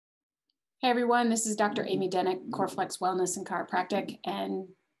Hey everyone, this is Dr. Amy Denick, Coreflex Wellness and Chiropractic, and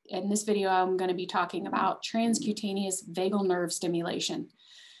in this video I'm going to be talking about transcutaneous vagal nerve stimulation.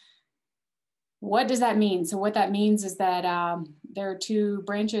 What does that mean? So what that means is that there are two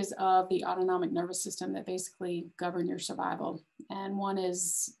branches of the autonomic nervous system that basically govern your survival, and one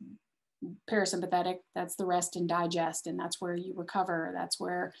is parasympathetic, that's the rest and digest, and that's where you recover, that's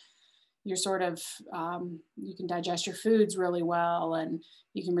where you're sort of, you can digest your foods really well, and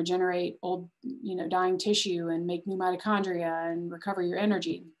you can regenerate old, dying tissue and make new mitochondria and recover your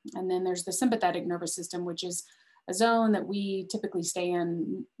energy. And then there's the sympathetic nervous system, which is a zone that we typically stay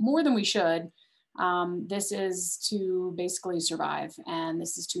in more than we should. This is to basically survive, and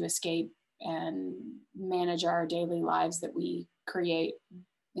this is to escape and manage our daily lives that we create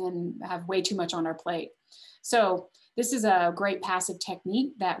and have way too much on our plate. So this is a great passive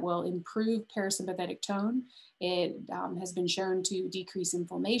technique that will improve parasympathetic tone. It has been shown to decrease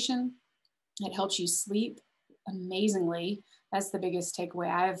inflammation. It helps you sleep amazingly. That's the biggest takeaway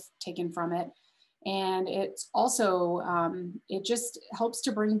I've taken from it. And it's also, it just helps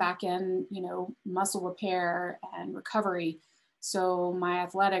to bring back in, muscle repair and recovery. So my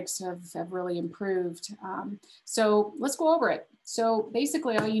athletics have really improved. So let's go over it. So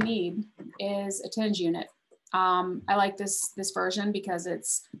basically all you need is a TENS unit. I like this version because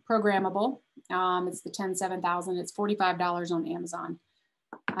it's programmable. It's the TENS 7000. It's $45 on Amazon.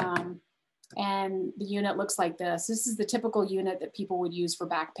 And the unit looks like this. This is the typical unit that people would use for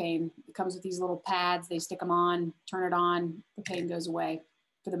back pain. It comes with these little pads. They stick them on, turn it on, the pain goes away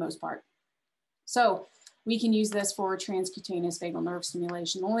for the most part. So we can use this for transcutaneous vagal nerve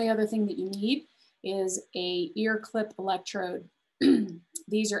stimulation. The only other thing that you need is a ear clip electrode.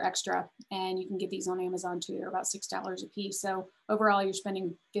 These are extra, and you can get these on Amazon too. They're about $6 a piece. So overall, you're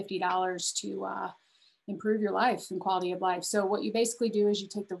spending $50 to improve your life and quality of life. So what you basically do is you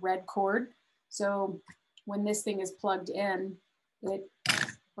take the red cord. So when this thing is plugged in, it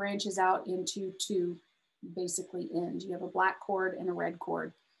branches out into two basically ends. You have a black cord and a red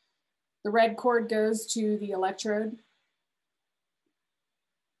cord. The red cord goes to the electrode.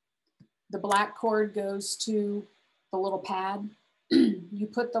 The black cord goes to the little pad. You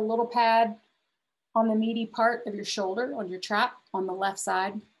put the little pad on the meaty part of your shoulder, on your trap, on the left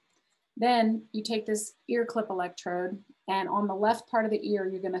side. Then you take this ear clip electrode, and on the left part of the ear,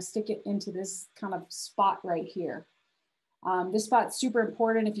 you're gonna stick it into this kind of spot right here. This spot's super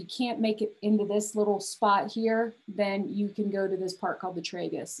important. If you can't make it into this little spot here, then you can go to this part called the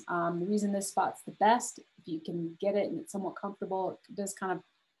tragus. The reason this spot's the best, if you can get it and it's somewhat comfortable, it does kind of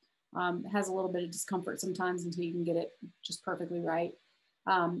has a little bit of discomfort sometimes until you can get it just perfectly right,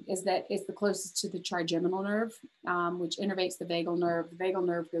 is that it's the closest to the trigeminal nerve, which innervates the vagal nerve. The vagal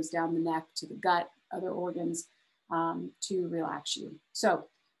nerve goes down the neck to the gut, other organs, to relax you. So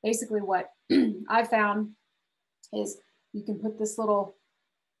basically what I found is you can put this little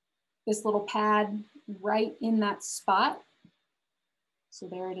pad right in that spot. So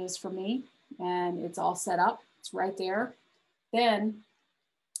there it is for me, and it's all set up. It's right there. Then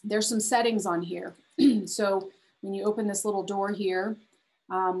there's some settings on here. So when you open this little door here,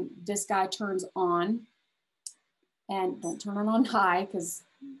 this guy turns on, and don't turn it on high because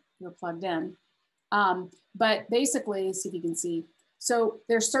you're plugged in. But basically, let's see if you can see. So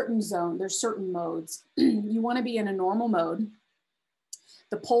there's certain modes. You want to be in a normal mode.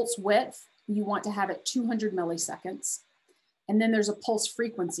 The pulse width, you want to have it 200 milliseconds. And then there's a pulse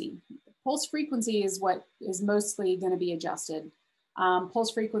frequency. Pulse frequency is what is mostly going to be adjusted.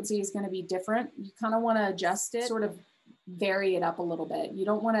 Pulse frequency is going to be different. You kind of want to adjust it, sort of vary it up a little bit. You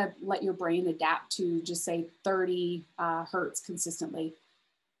don't want to let your brain adapt to just say 30 hertz consistently.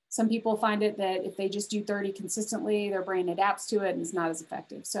 Some people find it that if they just do 30 consistently, their brain adapts to it and it's not as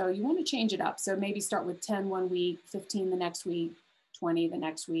effective. So you want to change it up. So maybe start with 10 one week, 15 the next week, 20 the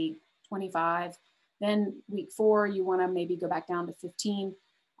next week, 25. Then week 4, you want to maybe go back down to 15.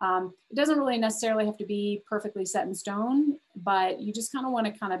 It doesn't really necessarily have to be perfectly set in stone, but you just kind of want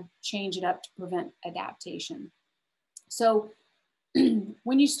to change it up to prevent adaptation. So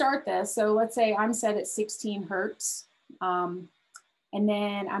when you start this, so let's say I'm set at 16 hertz, and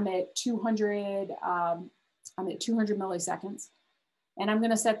then I'm at 200 milliseconds, and I'm going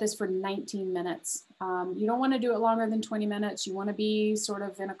to set this for 19 minutes. You don't want to do it longer than 20 minutes. You want to be sort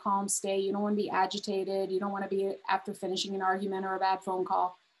of in a calm state. You don't want to be agitated. You don't want to be after finishing an argument or a bad phone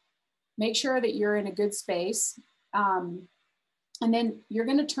call. Make sure that you're in a good space. And then you're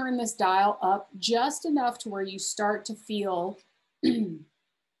going to turn this dial up just enough to where you start to feel,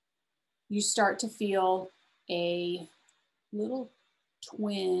 a little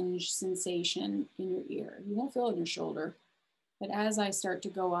twinge sensation in your ear. You won't feel it in your shoulder, but as I start to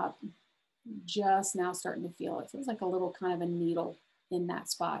go up, just now starting to feel it. It feels like a little kind of a needle in that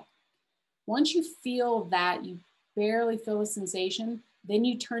spot. Once you feel that, you barely feel the sensation, then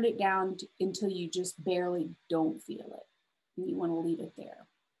you turn it down until you just barely don't feel it. And you want to leave it there.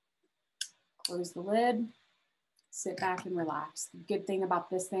 Close the lid, sit back and relax. The good thing about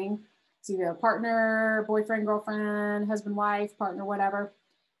this thing is if you have a partner, boyfriend, girlfriend, husband, wife, partner, whatever,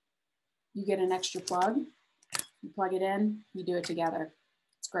 you get an extra plug, you plug it in, you do it together.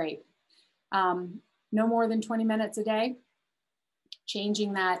 It's great. No more than 20 minutes a day,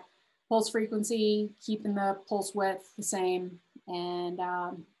 changing that pulse frequency, keeping the pulse width the same. And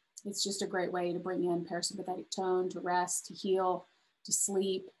it's just a great way to bring in parasympathetic tone, to rest, to heal, to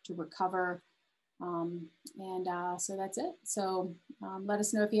sleep, to recover. So that's it. So let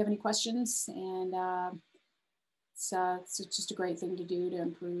us know if you have any questions. And it's just a great thing to do to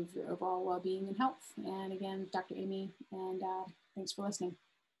improve your overall well-being and health. And again, Dr. Amy, and thanks for listening.